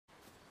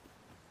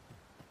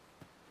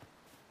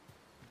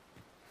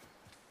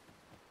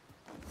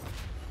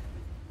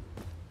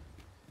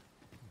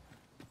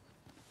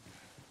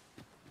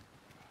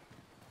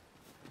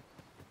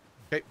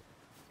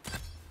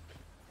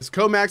Is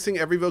co-maxing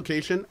every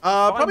vocation?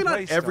 Probably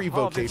not every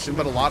vocation,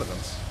 but a lot of them.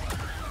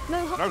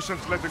 No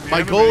sense letting the My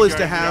enemy goal is to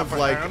gain the have upper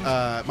like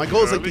hand. my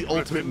goal is like Early the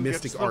ultimate Britain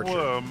mystic gets the archer.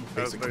 worm,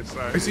 as Basically. they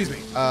say. Excuse me,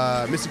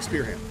 mystic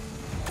spearhand.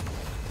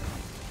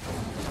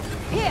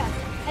 Here,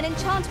 an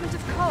enchantment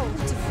of cold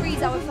to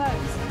freeze our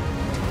foes.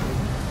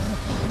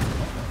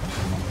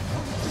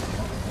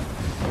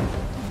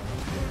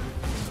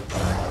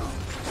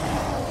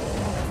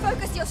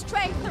 Focus your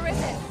strength,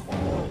 Arisen.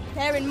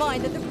 Bear in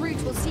mind that the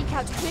brute will seek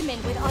out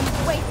women with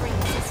unwavering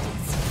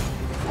resistance.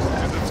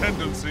 It is a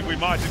tendency we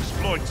might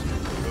exploit,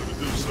 though to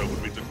do so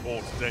would be to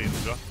cause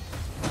danger.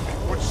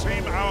 It would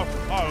seem our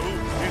foe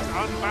is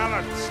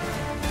unbalanced.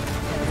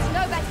 There's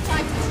no better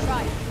time to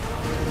strike.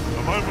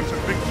 A moment of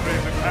victory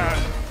is at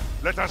hand.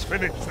 Let us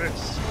finish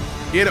this.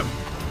 Get him.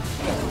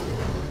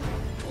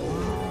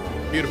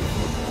 Beautiful.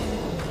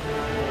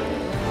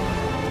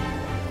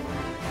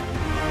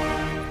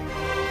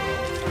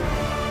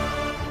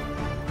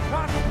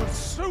 That was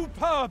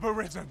superb,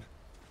 Arisen.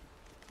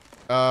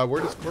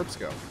 Where does corpse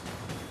go?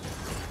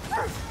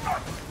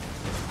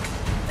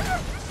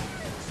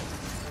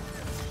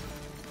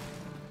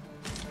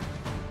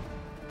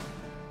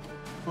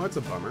 Oh, that's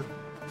a bummer.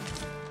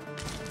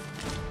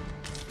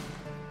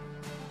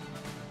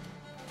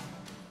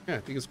 Yeah, I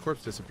think his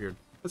corpse disappeared.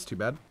 That's too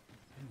bad.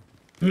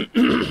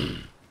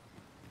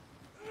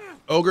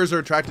 Ogres are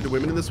attracted to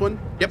women in this one?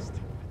 Yep. The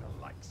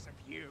likes of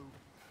you.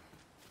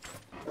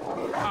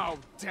 How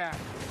dare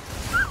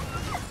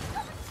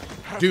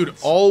Dude,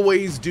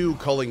 always do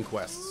culling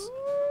quests.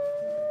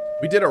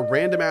 We did a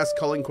random ass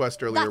culling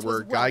quest earlier That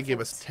where a was guy well gave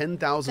fought. us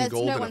 10,000 There's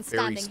gold no and a one fairy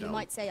standing who stone.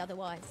 might say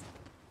otherwise.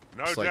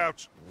 No It's like,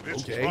 doubt,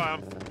 this okay.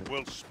 triumph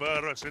will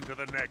spur us into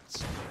the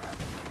next.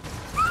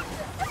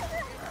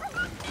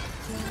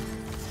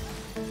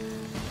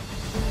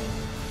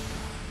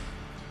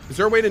 Is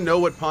there a way to know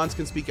what pawns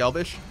can speak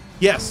Elvish?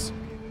 Yes.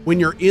 When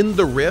you're in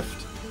the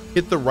rift,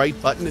 hit the right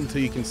button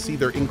until you can see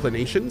their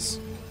inclinations.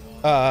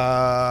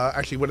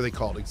 Actually, what are they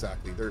called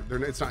exactly?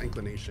 It's not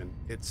inclination.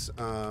 It's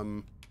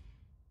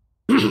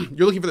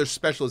you're looking for their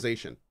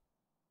specialization.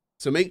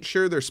 So make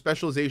sure their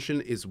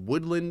specialization is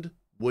woodland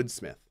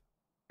woodsmith.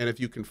 And if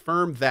you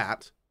confirm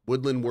that,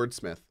 woodland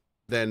wordsmith,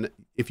 then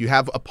if you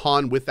have a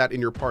pawn with that in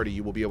your party,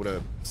 you will be able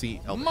to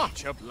see Elvish.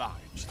 Much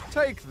obliged.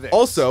 Take this.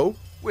 Also,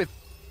 with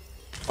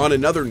on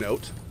another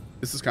note,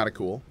 this is kind of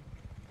cool.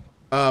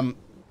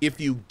 If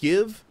you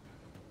give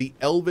the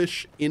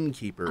Elvish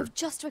innkeeper, I've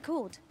just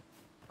recalled.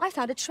 I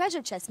found a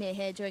treasure chest near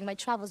here during my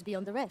travels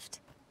beyond the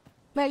rift.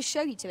 May I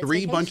show you to its 3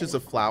 location? bunches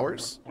of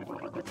flowers,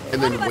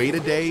 and then wait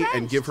a day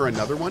and give her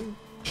another one,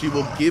 she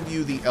will give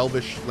you the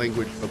Elvish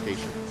language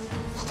vocation.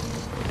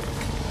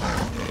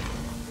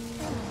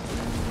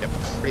 Yep,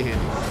 pretty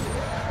handy.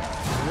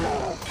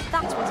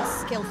 That was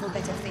a skillful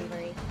bit of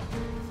thievery.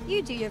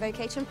 You do your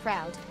vocation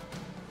proud.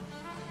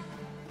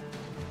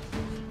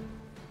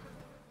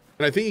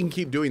 And I think you can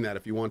keep doing that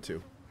if you want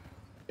to.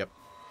 Yep.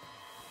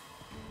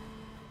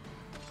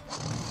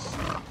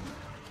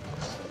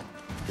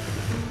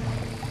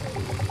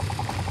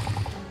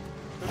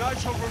 and I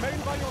shall remain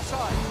by your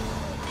side.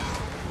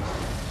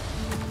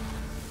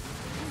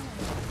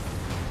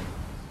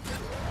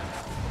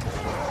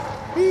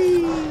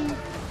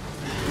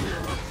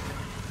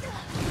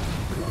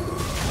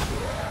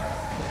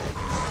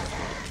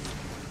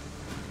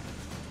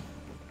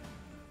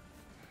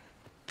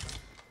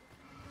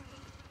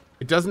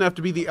 It doesn't have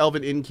to be the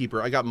elven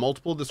innkeeper. I got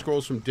multiple of the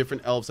scrolls from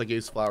different elves I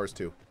gave flowers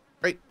to.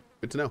 Great.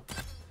 Good to know.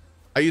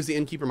 I use the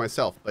innkeeper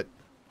myself, but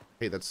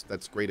hey, that's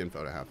great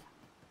info to have.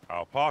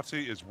 Our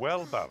party is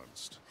well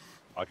balanced.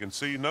 I can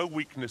see no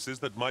weaknesses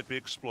that might be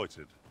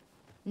exploited.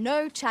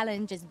 No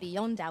challenge is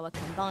beyond our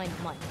combined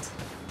might.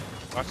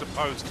 I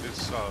suppose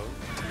 'tis so.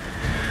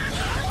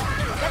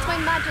 Let my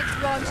magic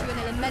grant you an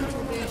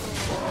elemental boon.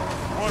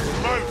 Was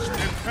most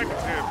effective.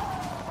 Damn.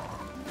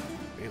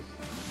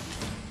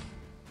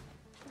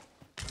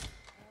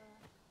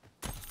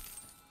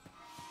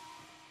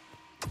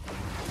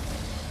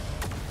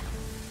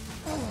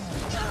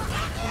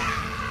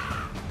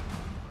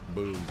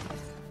 Boom.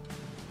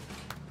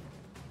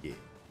 Yeah.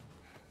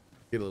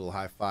 Get a little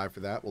high five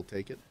for that. We'll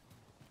take it.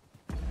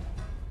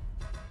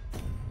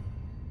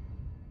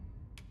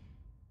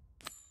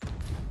 All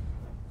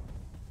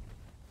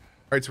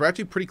right, so we're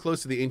actually pretty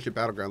close to the ancient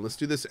battleground. Let's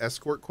do this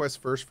escort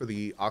quest first for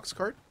the ox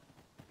cart,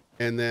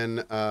 and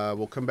then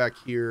we'll come back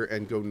here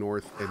and go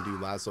north and do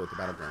Laszlo at the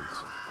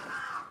battlegrounds.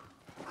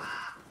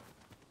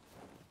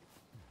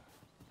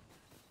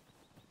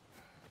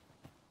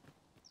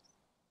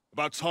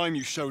 About time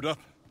you showed up.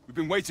 We've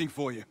been waiting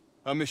for you.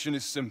 Our mission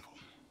is simple.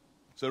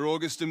 Sir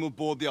Augustin will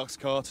board the ox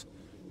cart.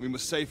 We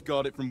must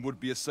safeguard it from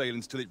would-be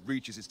assailants till it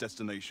reaches its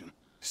destination.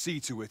 See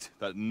to it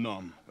that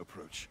none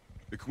approach.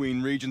 The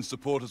Queen Regent's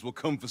supporters will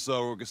come for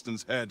Sir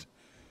Augustin's head.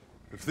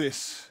 Of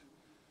this,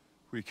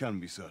 we can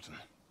be certain.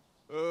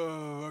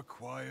 Oh, a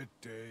quiet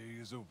day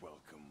is a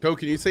welcome. Cohh,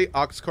 can you say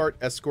ox cart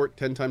escort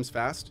 10 times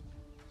fast?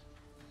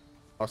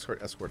 Ox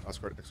cart escort, ox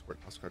cart escort,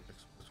 ox cart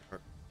escort.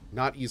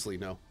 Not easily,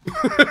 no.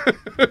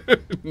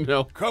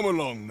 No. Come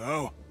along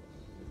now.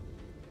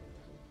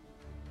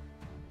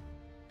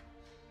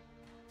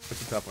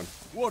 That's a tough one.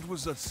 What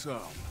was that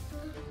sound?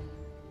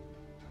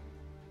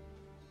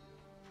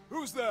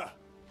 Who's there?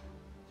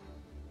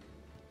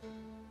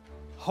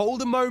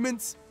 Hold a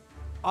moment.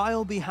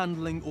 I'll be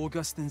handling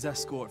Augustine's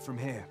escort from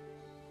here.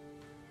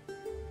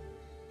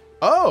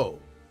 Oh,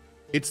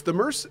 it's the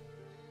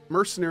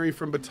mercenary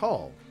from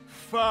Batal.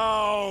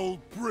 Foul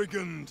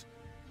brigand!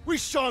 We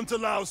shan't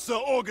allow Sir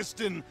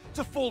Augustine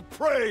to fall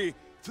prey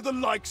to the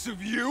likes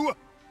of you!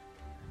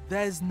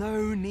 There's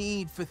no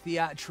need for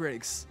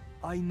theatrics.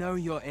 I know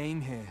your aim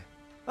here.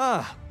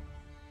 Ah,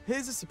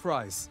 here's a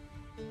surprise.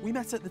 We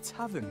met at the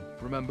tavern,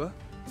 remember?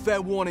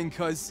 Fair warning,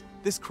 cuz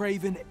this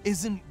craven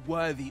isn't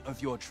worthy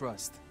of your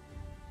trust.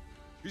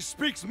 He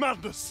speaks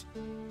madness!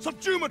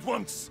 Subdue him at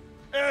once,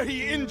 ere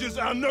he injures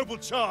our noble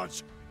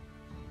charge!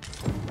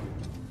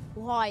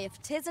 Why,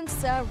 if 'tisn't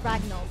Sir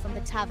Ragnar from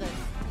the tavern.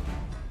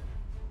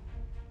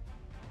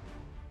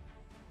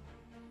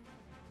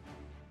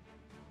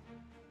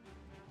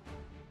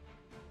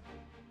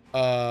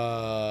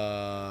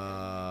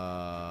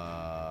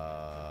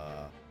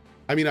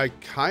 I mean, I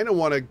kind of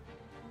want to...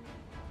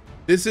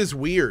 This is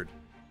weird.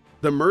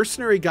 The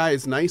mercenary guy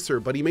is nicer,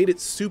 but he made it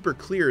super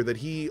clear that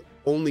he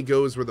only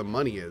goes where the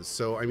money is.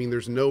 So, I mean,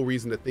 there's no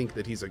reason to think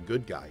that he's a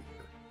good guy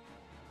here.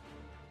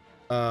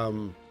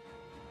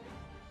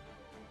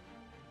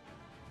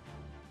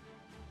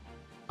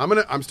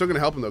 I'm still gonna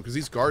help him though, because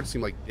these guards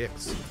seem like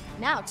dicks.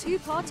 Now 2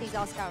 parties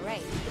ask our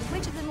aid, but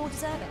which of them more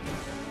deserving?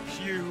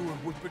 You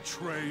would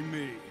betray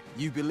me.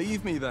 You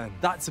believe me then?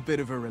 That's a bit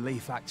of a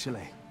relief,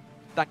 actually.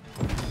 That...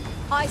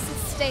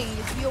 Ice's stain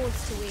is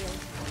yours to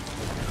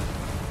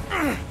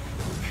wield.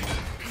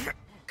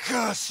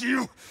 Curse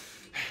you!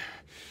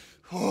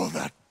 All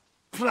that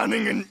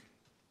planning and...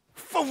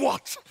 for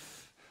what?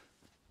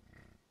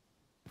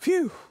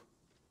 Phew.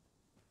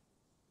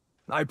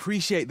 I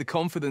appreciate the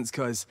confidence,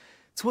 cuz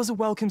 'twas a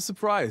welcome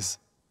surprise.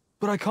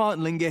 But I can't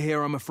linger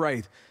here, I'm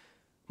afraid.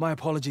 My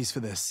apologies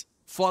for this.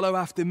 Follow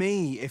after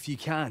me, if you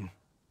can.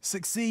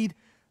 Succeed,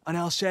 and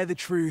I'll share the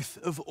truth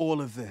of all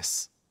of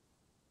this.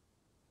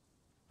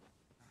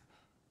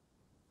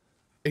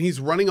 And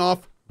he's running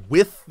off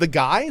with the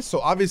guy,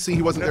 so obviously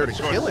he wasn't there to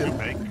kill him.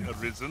 Make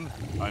arisen,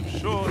 I'm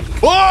sure.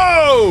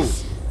 Whoa!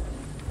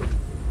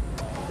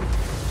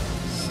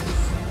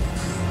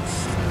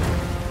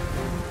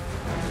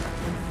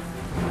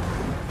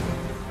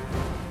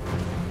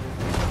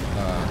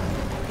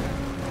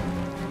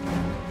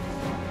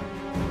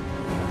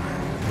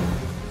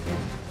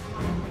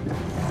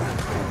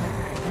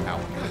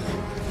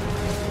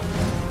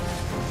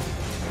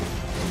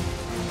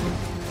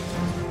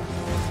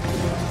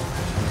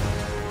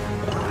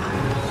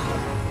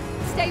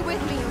 Stay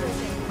with me,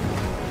 Arisen.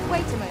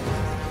 Wait a moment.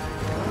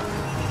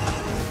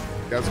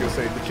 I was gonna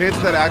say, the chance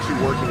of that actually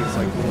working is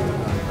like...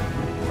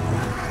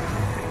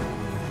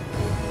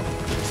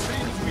 It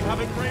seems we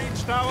have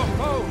enraged our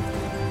foe.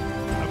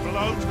 A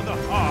blow to the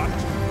heart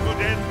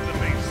could end the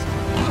beast.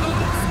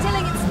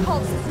 Stilling its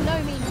pulse is no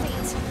mean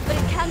feat, but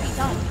it can be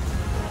done.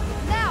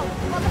 Now,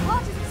 while the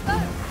heart is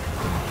exposed,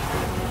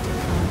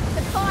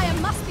 the fire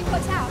must be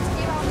put out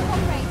near our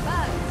comrade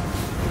burns.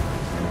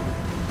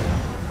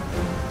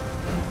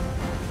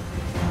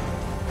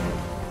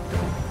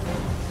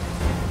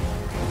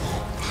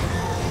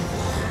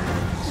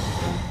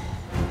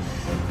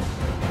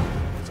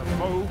 It's a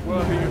foe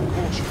worthy of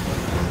caution.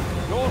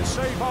 Lord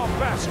save our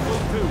best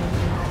will do.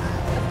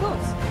 Of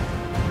course.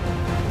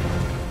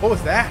 What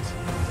was that?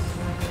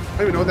 I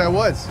don't even know what that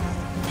was.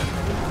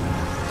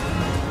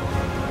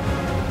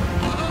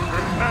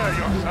 Prepare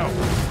yourself.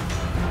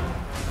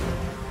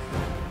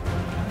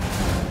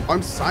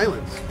 I'm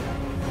silent.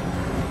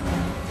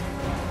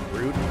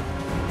 Rude.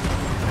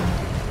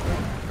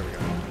 There we go.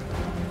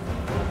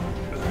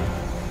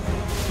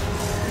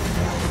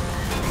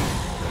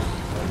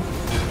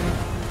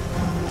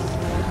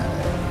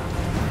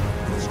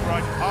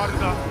 Strike hard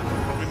enough,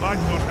 but we might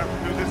not have to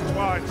do this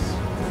twice.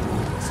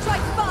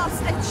 Strike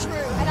fast and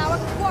true, and our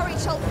quarry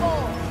shall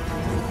fall.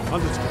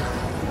 Understood.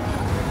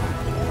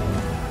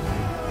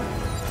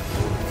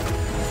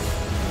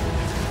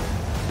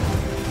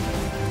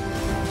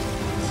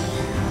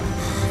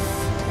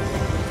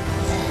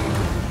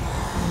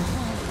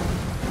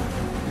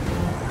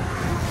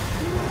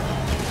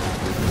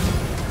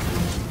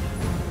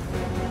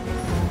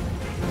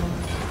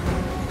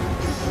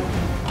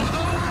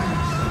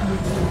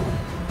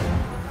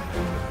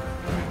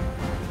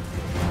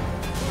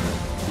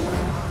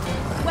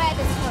 Wear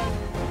this robe.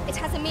 It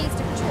has a means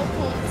to control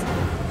pawns.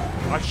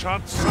 I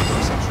shan't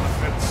suffer such an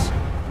offense.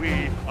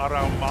 We are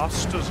our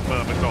master's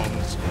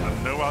myrmidons,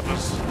 and no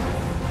others.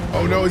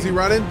 Oh no, is he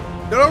running?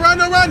 No, no, run,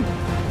 no, run!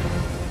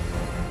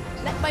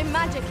 Let my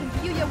magic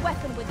imbue your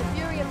weapon with the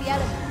fury of the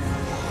elements.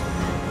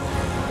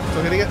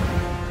 Still hitting it?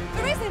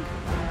 Arisen!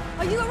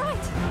 Are you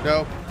alright?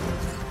 No.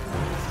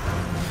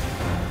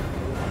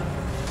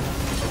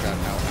 Oh god,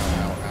 ow,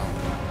 ow, ow, ow.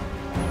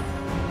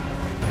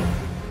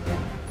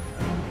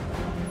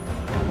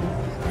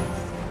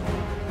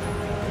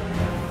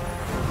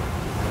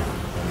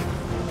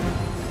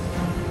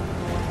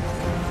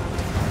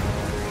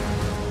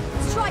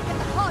 Strike at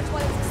the heart heart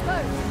while it's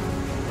exposed.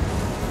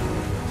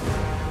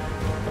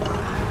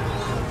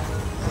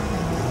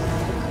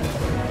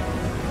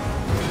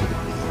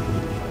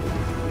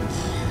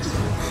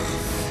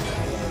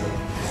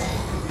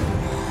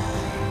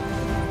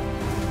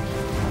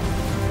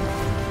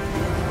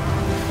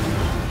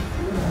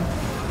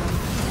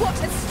 What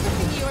has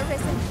stricken you,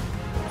 Arisen?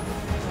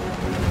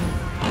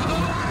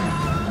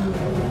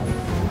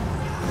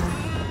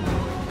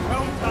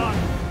 Well done.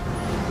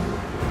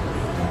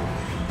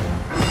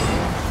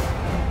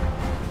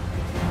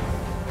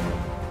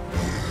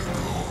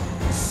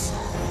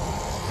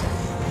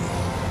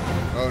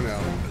 Oh no.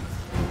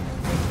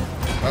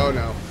 Oh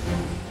no.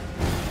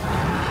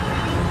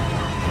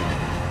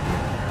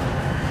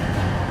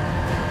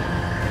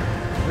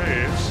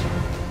 This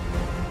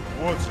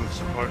wasn't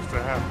supposed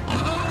to happen.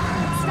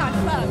 Stand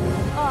firm.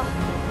 Oh,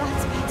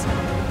 that's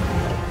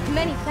better.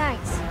 Many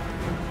thanks.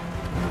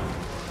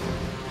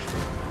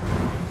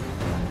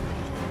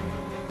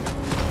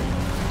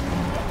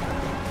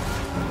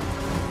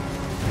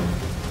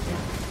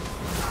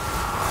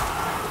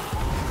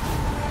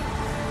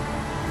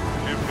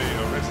 Give me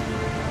a rest.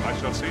 I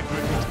shall see to it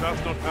this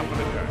does not happen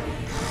again.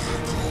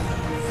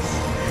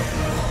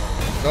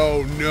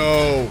 Oh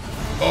no.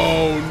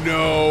 Oh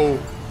no.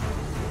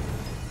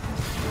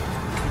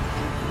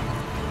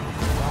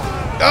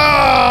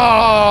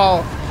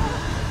 Oh!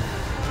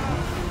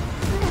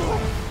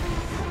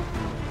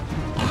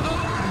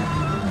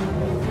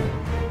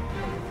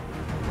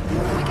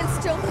 We can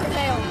still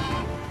prevail,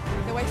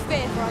 though I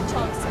fear for our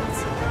chances.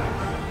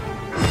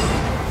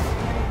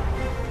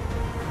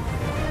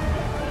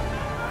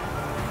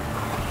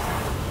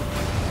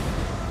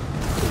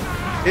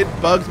 It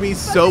bugs me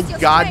so Focus your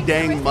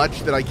goddamn strength, much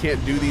that I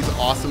can't do these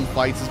awesome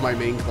fights as my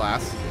main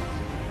class.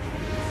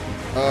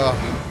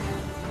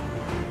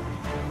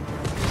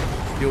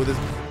 Deal with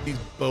these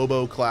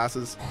Bobo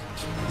classes.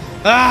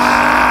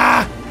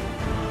 Ah!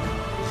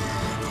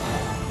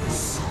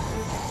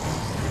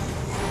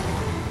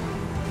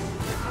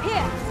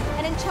 Here,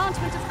 an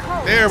enchantment of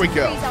Cohh. There we to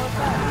go. freeze our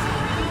foes.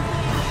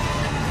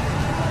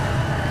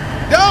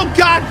 No,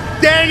 god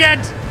dang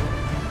it!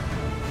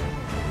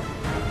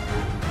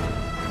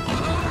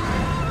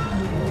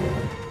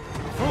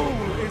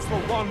 Fool is the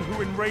one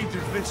who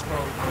enrages this foe.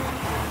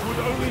 It would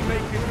only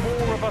make it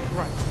more of a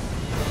threat.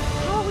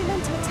 How are we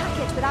meant to attack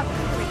it without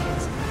killing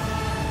it?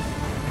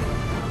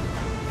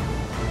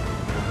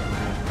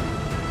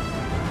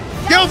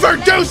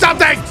 Gilbert, do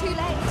something! It's too late.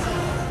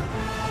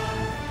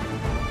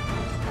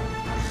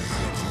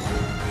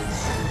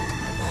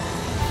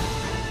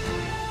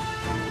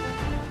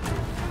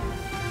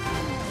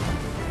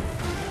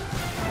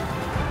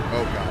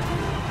 Oh god.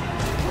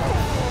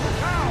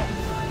 Now,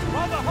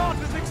 while the heart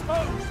is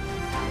exposed.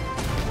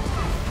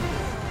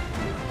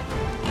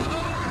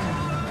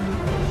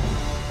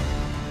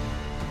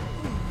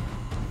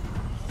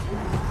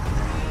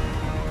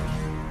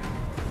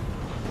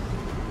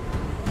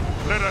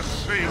 Let us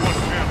see what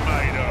you're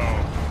made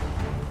of.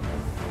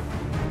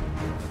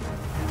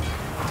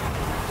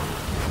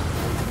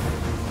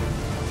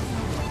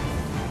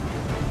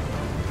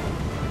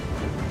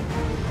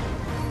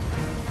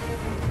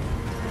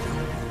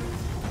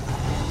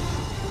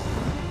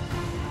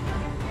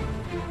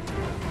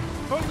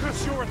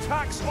 Focus your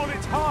attacks on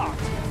its heart.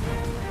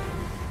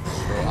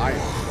 Bro, I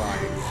am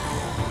trying.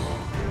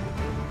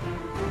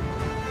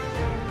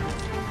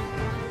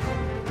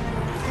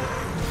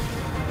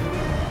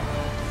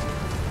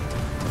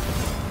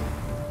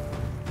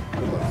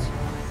 Close.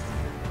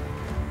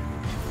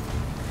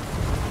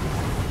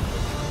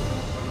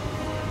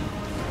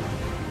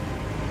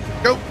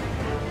 Go!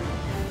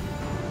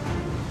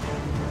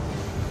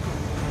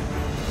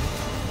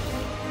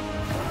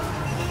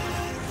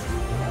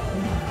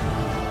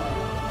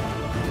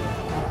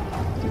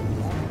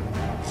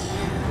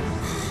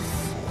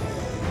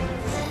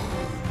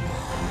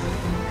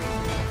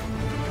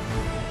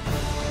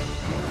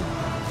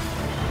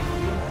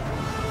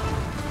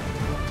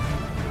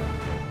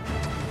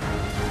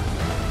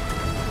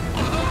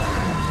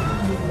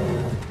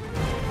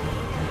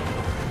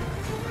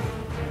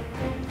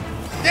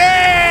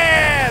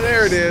 Yeah!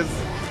 There it is.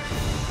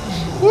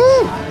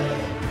 Woo!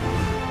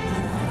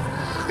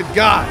 Good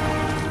God.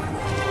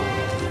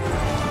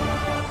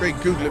 Great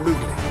googly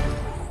moogly.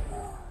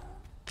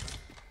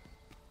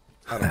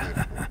 I don't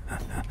know.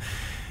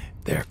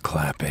 They're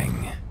clapping.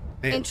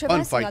 Man, In fun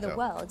traversing fight, other though.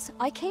 worlds,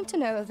 I came to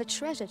know of a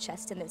treasure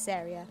chest in this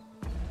area.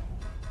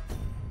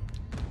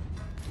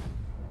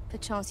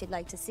 Perchance you'd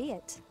like to see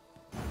it.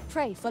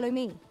 Pray, follow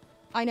me.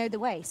 I know the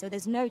way, so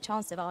there's no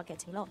chance of our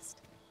getting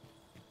lost.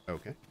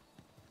 Okay.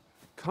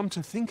 Come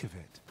to think of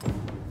it,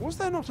 was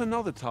there not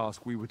another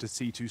task we were to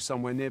see to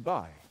somewhere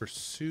nearby?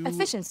 Pursue.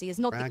 Efficiency is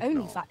not the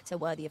only Ragdoll. factor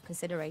worthy of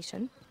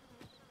consideration.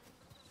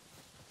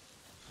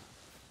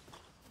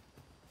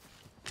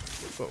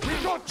 We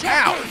got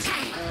jackals!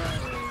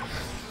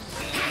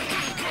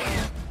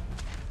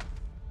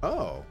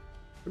 Oh,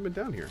 we've been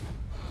down here.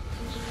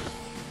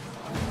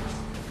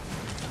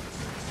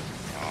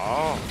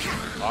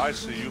 Ah, I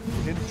see you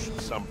pinched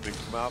something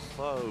from our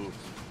foe.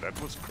 That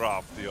was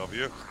crafty of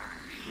you.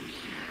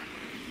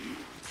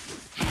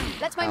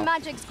 Let my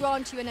magics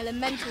grant you an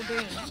elemental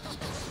boon.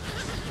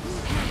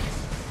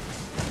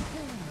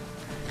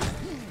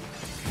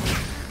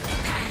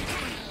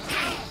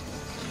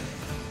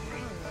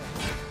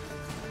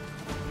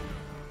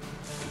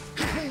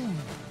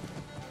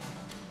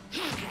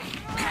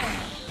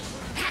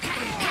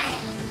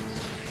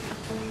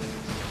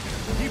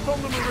 Keep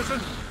on them,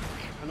 Arisen,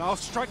 and I'll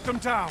strike them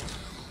down.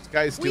 This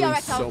guy's We are doing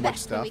at our so much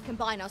best when stuff. we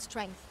combine our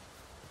strength.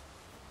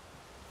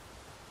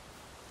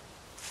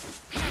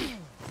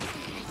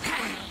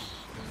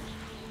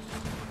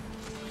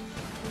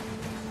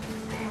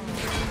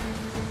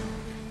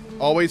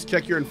 Always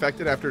check you're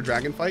infected after a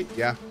dragon fight?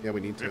 Yeah, we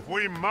need to. If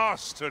we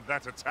mastered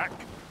that attack,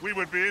 we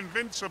would be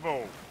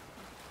invincible.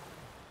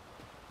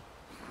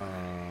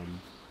 Oh,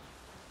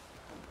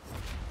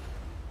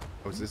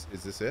 is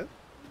this it?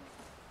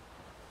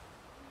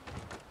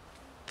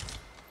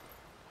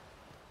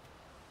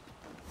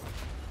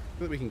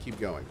 So that we can keep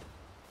going.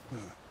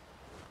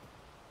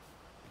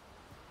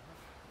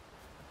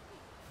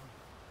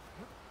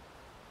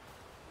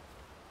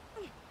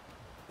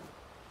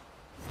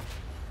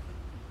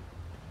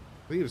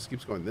 I think it just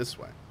keeps going this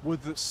way.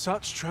 Would that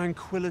such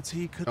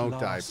tranquility could Don't die,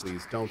 last.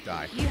 please. Don't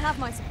die. You have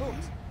my support.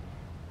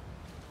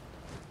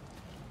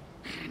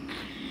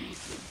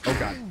 Oh,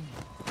 God.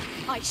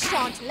 I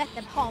shan't let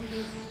them harm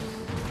you.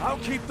 I'll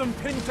keep them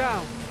pinned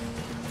down.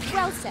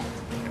 Well said.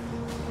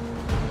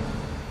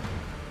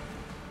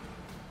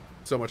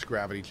 So much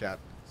gravity, chat.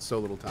 So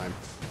little time.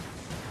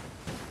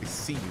 I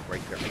see you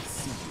right there. I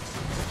see you.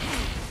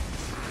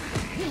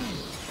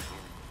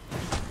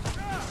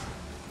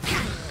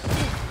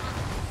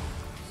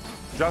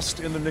 Just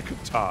in the nick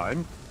of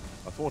time.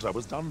 I thought I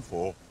was done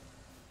for.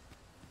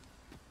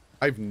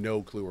 I have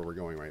no clue where we're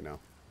going right now.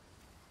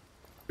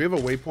 Do we have a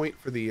waypoint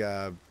for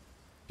the,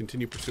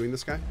 continue pursuing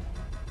this guy?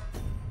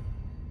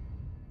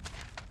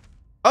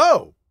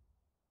 Oh!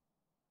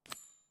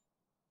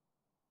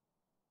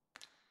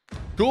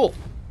 Cool.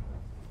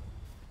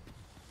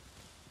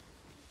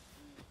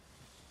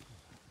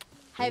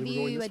 Have Maybe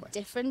we're going you a this way.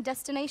 different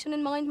destination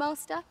in mind,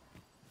 Master?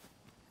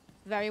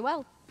 Very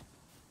well.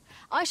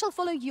 I shall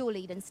follow your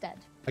lead instead.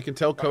 I can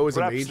tell Cohh is a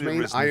Perhaps mage the main.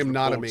 Arisen's I am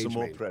not a report mage some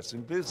more main.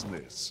 pressing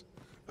business.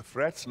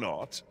 Fret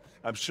not.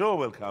 I'm sure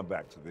we'll come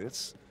back to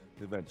this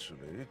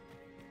eventually.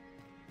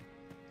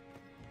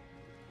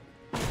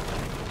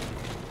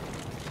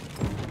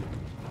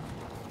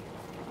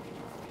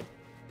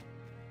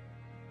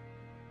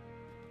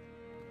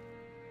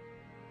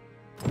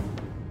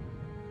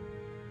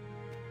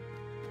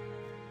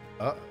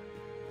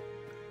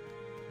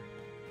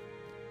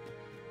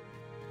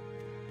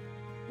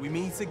 We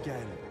meet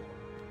again.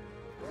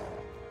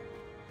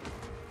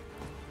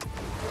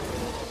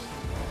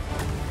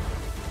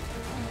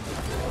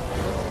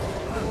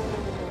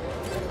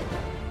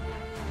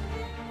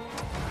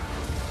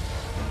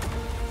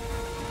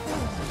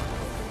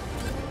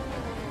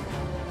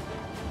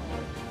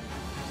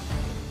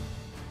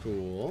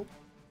 Cool.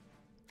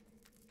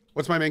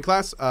 What's my main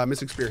class?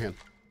 Mystic Spearhand.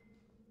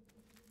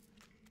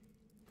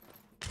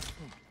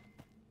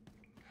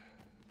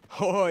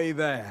 Hoy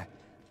there.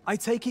 I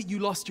take it you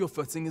lost your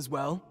footing as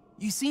well?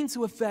 You seem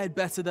to have fared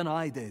better than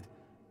I did.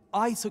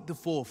 I took the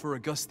fall for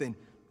Augustine,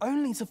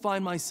 only to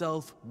find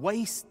myself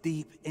waist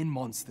deep in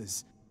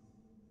monsters.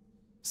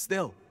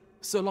 Still,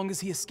 so long as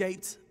he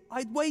escaped,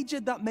 I'd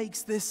wagered that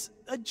makes this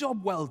a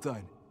job well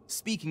done.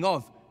 Speaking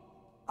of,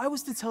 I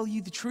was to tell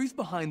you the truth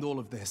behind all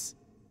of this,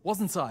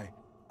 wasn't I?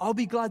 I'll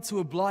be glad to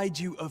oblige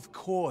you, of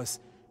course,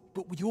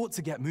 but we ought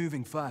to get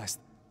moving first.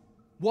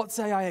 What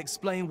say I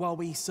explain while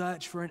we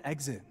search for an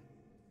exit?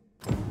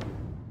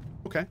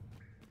 Okay.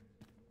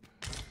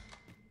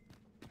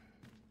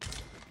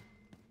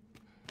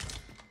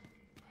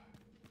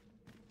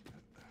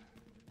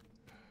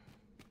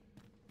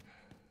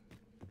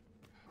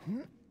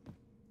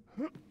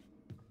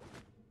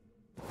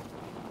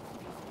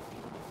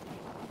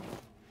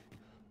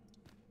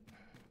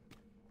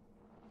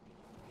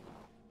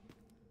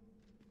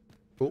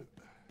 Cool.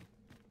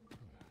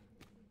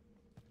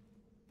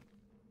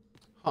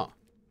 Huh.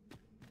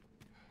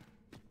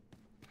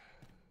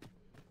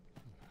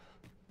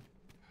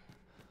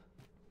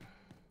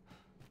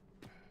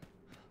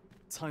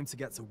 Time to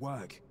get to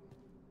work.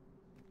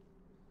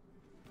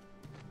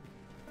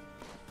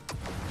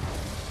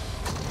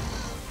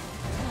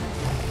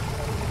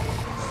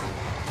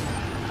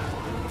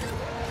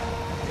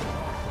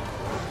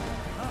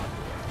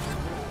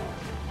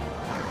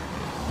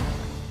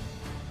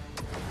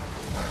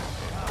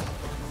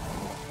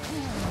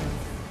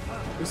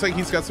 Looks like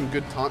he's got some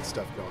good taunt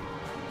stuff going.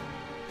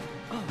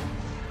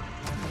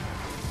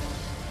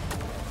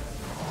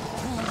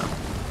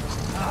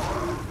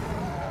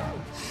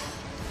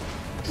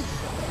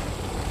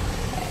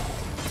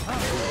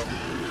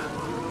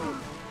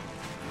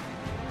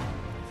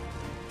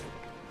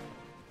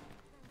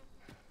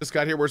 Just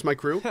got here. Where's my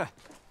crew?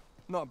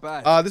 Not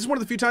bad. This is one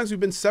of the few times we've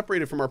been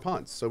separated from our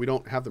pawns, so we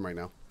don't have them right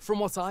now. From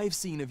what I've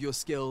seen of your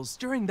skills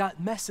during that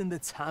mess in the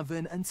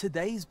tavern and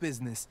today's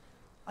business,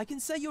 I can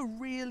say you're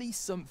really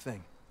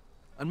something.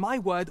 And my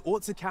word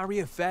ought to carry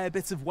a fair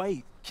bit of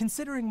weight,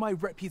 considering my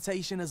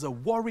reputation as a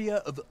warrior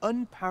of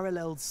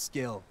unparalleled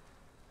skill.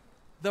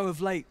 Though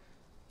of late,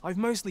 I've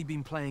mostly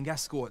been playing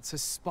escort to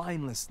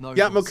spineless nobles.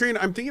 Yeah, Mokreen,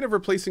 I'm thinking of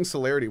replacing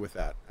celerity with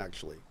that,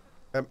 actually.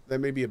 That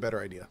may be a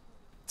better idea.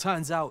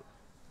 Turns out,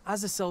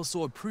 as a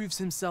sellsword proves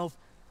himself,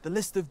 the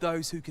list of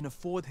those who can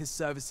afford his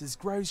services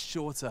grows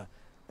shorter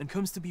and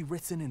comes to be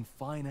written in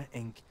finer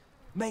ink.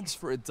 Makes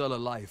for a duller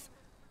life,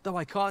 though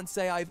I can't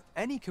say I've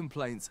any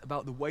complaints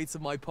about the weight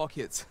of my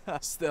pockets.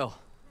 Still,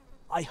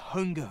 I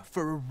hunger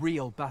for a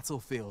real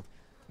battlefield,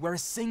 where a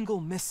single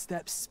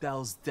misstep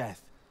spells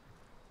death.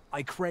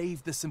 I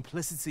crave the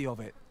simplicity of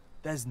it.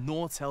 There's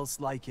naught else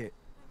like it.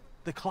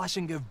 The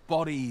clashing of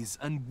bodies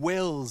and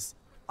wills.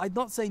 I'd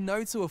not say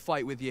no to a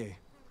fight with you.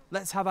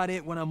 Let's have at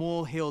it when I'm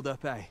all healed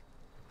up, eh?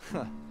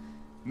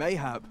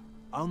 Mayhap,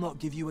 I'll not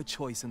give you a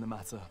choice in the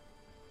matter.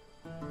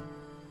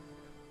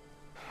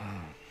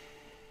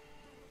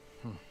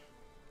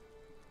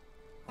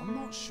 I'm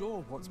not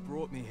sure what's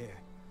brought me here.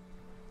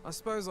 I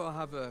suppose I'll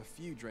have a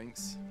few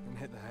drinks and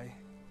hit the hay.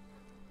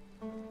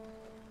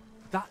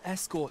 That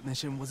escort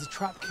mission was a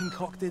trap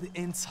concocted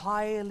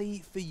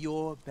entirely for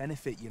your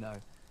benefit, you know.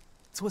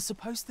 It was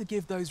supposed to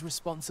give those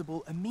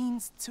responsible a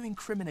means to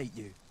incriminate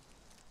you.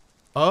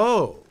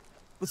 Oh.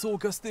 But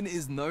Augustin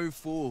is no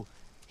fool.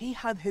 He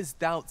had his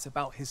doubts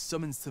about his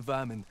summons to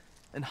Vermin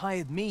and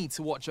hired me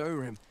to watch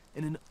over him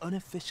in an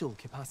unofficial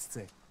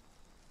capacity.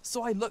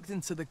 So I looked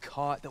into the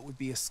cart that would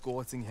be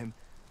escorting him,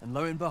 and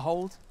lo and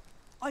behold,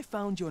 I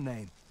found your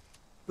name.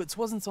 But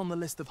 'twasn't on the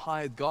list of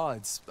hired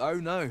guards, oh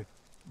no.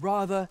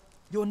 Rather,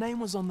 your name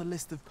was on the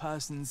list of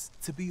persons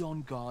to be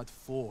on guard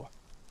for.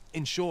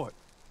 In short,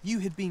 you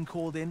had been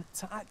called in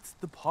to act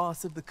the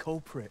part of the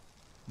culprit.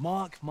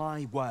 Mark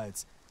my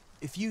words,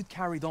 if you'd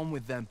carried on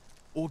with them,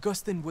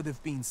 Augustin would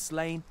have been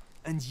slain,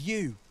 and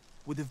you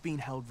would have been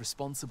held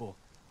responsible.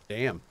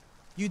 Damn.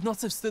 You'd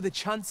not have stood a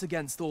chance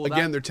against all that.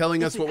 Again, they're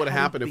telling us if what it would have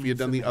hadn't happened if we been had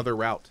done for the me. other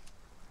route.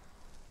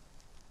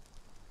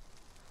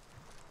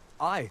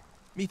 Aye,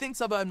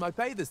 methinks I've earned my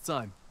pay this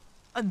time.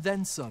 And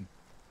then some.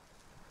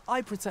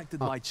 I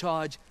protected my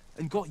charge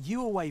and got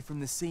you away from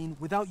the scene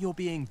without your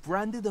being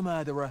branded a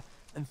murderer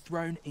and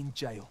thrown in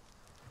jail.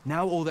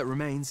 Now all that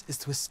remains is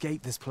to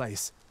escape this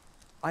place.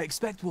 I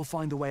expect we'll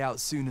find a way out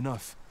soon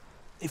enough,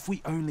 if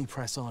we only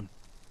press on.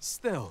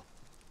 Still,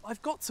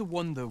 I've got to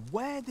wonder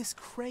where this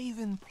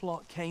craven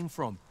plot came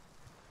from,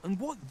 and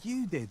what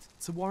you did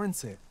to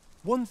warrant it.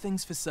 One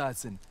thing's for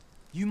certain,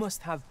 you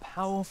must have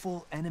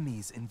powerful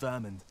enemies in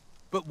Vermund.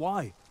 But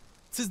why?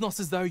 'Tis not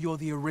as though you're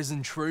the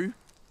arisen true.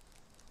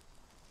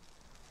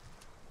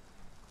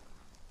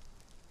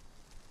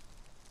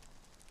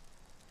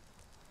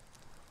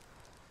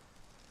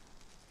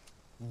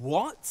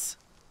 What?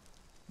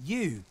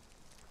 You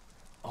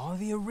are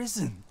the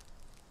arisen?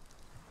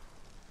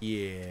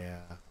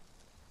 Yeah.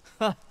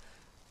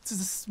 Tis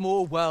a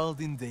small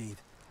world indeed.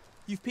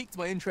 You've piqued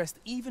my interest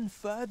even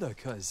further,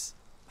 cuz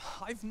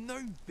I've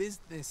no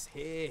business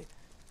here.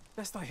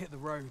 Best I hit the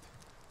road.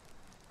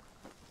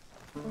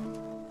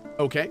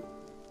 Okay.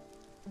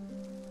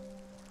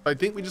 I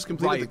think we just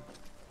completed Right.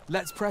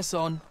 Let's press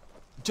on.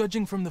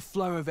 Judging from the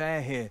flow of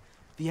air here,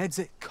 the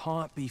exit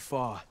can't be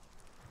far.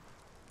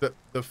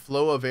 the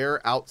flow of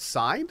air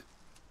outside.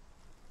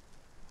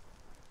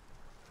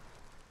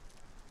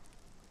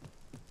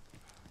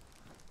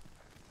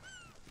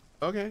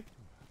 Okay.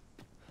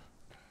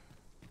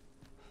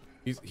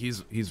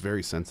 He's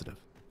very sensitive.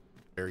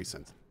 Very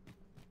sensitive.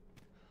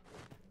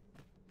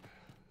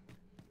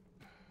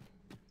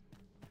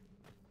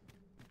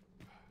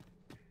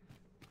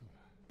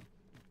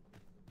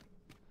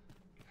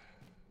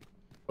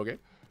 Okay.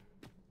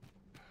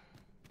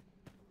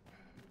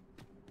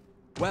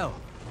 Well,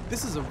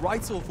 this is a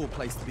right awful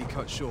place to be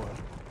cut short.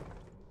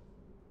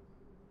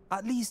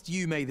 At least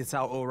you made it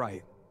out all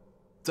right.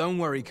 Don't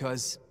worry,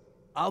 cuz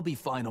I'll be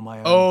fine on my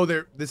own. Oh,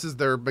 this is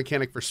their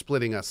mechanic for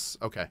splitting us.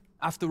 Okay.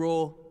 After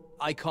all,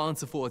 I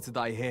can't afford to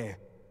die here.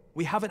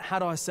 We haven't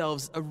had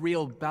ourselves a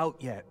real bout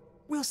yet.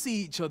 We'll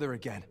see each other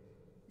again.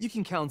 You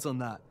can count on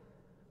that.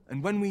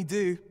 And when we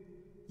do,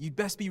 you'd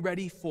best be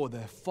ready for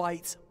the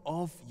fight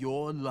of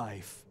your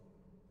life.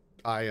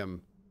 I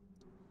am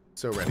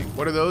so ready.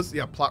 What are those?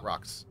 Yeah, plot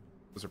rocks.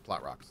 Those are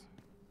plot rocks.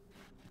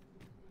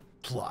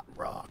 Plot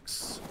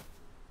rocks.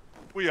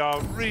 We are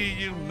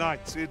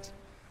reunited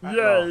at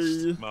Yay.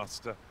 last,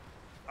 Master.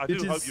 I do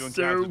It hope is you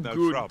so encountered no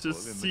good trouble to in the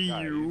see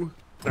cave. you,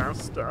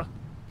 Master.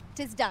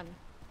 'Tis done.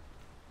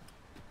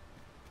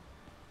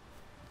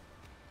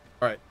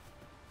 All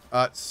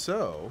right.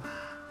 So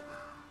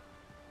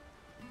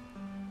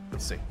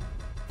let's see.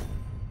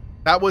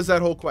 That was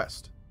that whole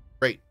quest.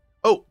 Great.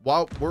 Oh,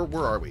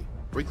 where are we?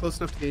 Are we close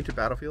enough to the ancient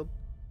battlefield?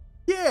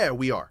 Yeah,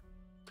 we are.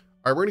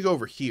 All right, we're gonna go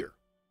over here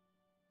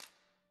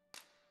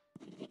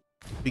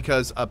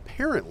because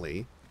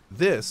apparently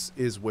this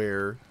is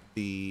where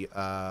the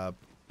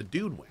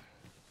dude went.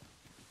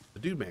 The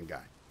dude man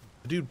guy.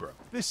 The dude bro.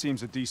 This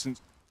seems a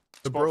decent...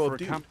 The Spot bro for of a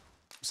dude.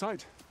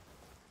 campsite.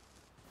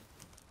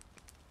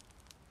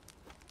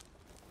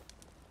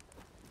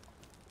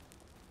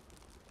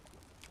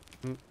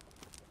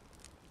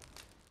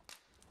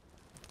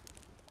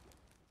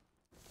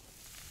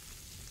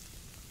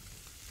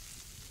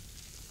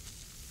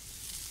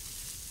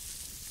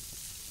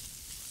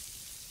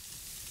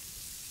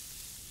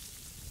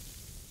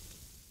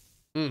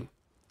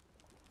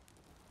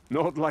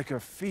 Not like a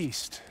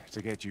feast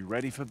to get you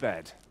ready for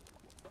bed.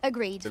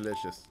 Agreed.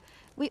 Delicious.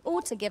 We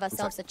ought to give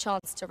ourselves a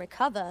chance to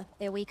recover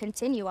ere we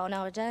continue on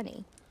our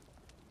journey.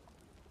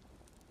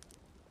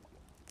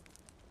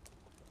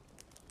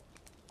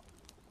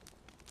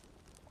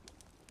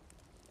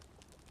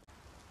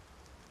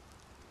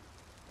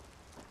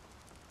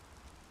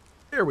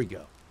 There we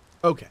go.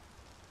 Okay.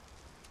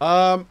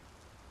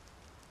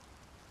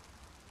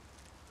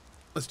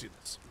 Let's do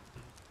this.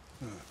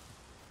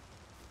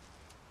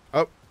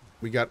 Oh,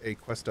 we got a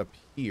quest up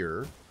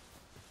here.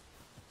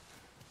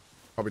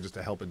 Probably just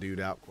to help a dude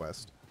out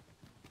quest.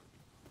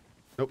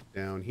 Nope,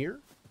 down here.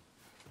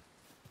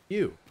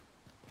 You.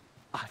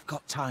 I've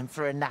got time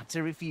for a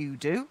natter if you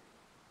do.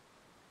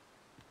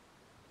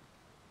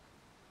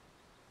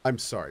 I'm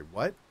sorry,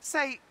 what?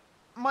 Say,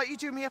 might you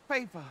do me a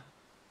favor?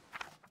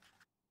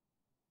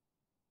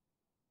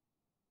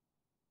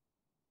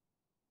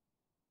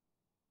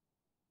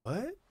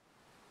 What?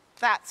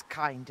 That's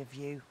kind of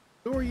you.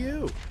 Who are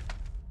you?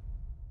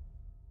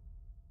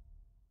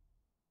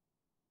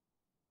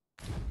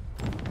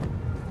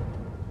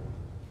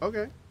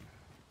 Okay.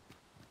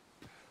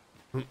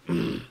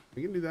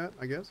 We can do that,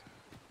 I guess.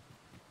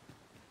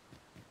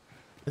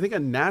 I think a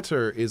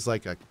natter is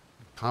like a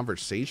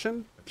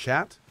conversation, a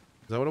chat.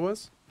 Is that what it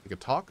was? Like a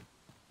talk?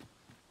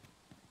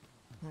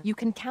 You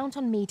can count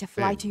on me to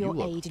fly Man, to your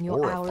you look aid in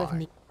your hour of horrified.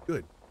 need.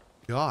 Good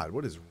God,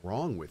 what is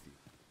wrong with you?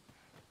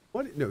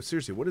 What? No,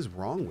 seriously, what is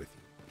wrong with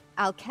you?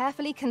 I'll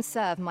carefully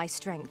conserve my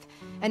strength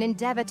and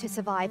endeavor to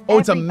survive Oh,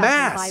 it's a every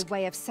battle mask! by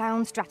way of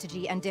sound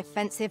strategy and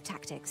defensive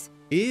tactics.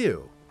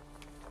 Ew.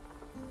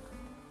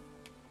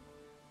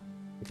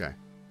 Okay.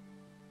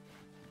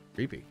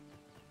 Creepy.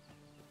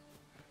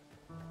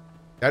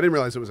 I didn't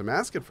realize it was a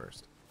mask at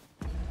first.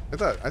 I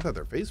thought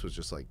their face was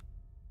just like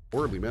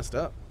horribly messed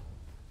up.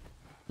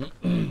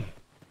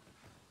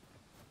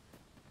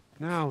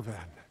 Now then,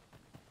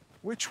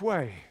 which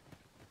way?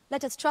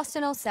 Let us trust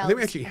in ourselves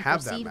we actually and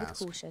have that proceed mask.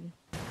 with caution.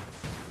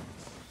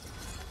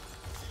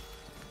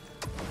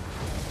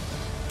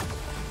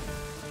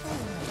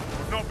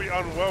 Would not be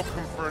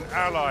unwelcome for an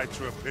ally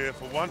to appear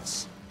for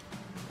once.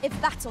 If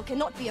battle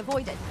cannot be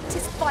avoided,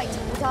 'tis fight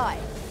or die.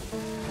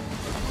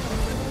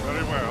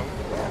 Very well,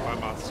 I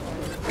must.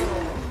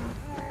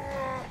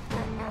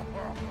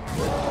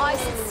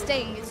 Ice's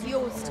sting is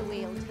yours to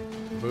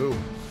wield. Boom.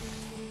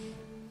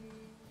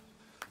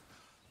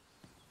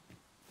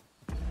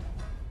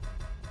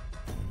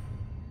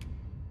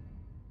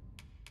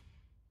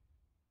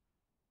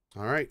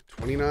 All right,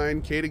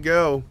 29K to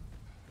go.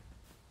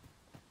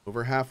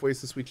 Over halfway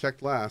since we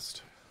checked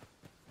last.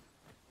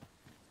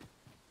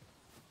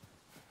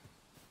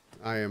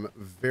 I am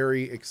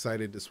very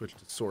excited to switch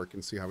to Sork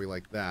and see how we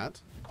like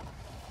that.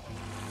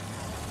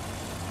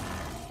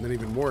 And then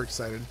even more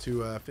excited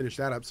to finish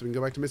that up so we can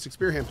go back to Mystic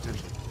Spearhand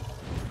potentially.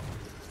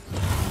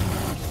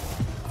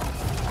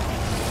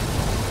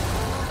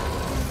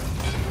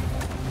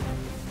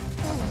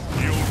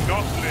 You'll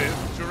not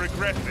live to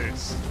regret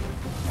this.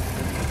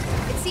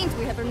 It seems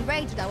we have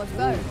enraged our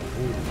foe.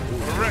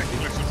 A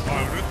reckless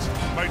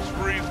opponent makes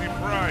for easy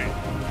prey.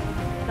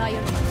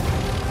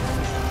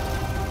 Lion.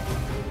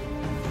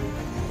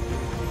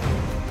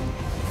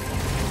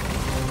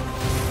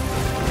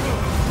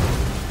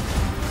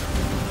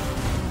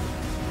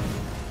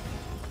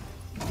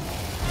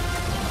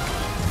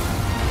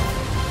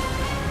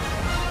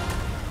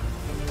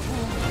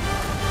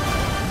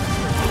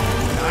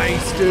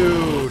 Nice,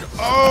 dude.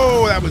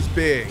 Oh, that was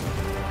big.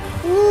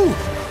 Woo.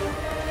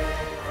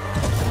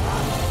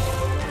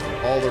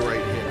 All the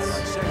right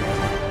hits.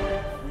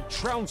 We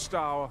trounced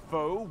our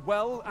foe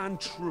well and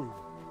true.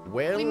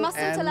 Well, We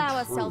mustn't and allow true.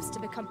 ourselves to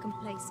become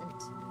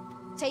complacent.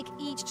 Take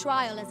each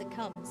trial as it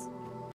comes.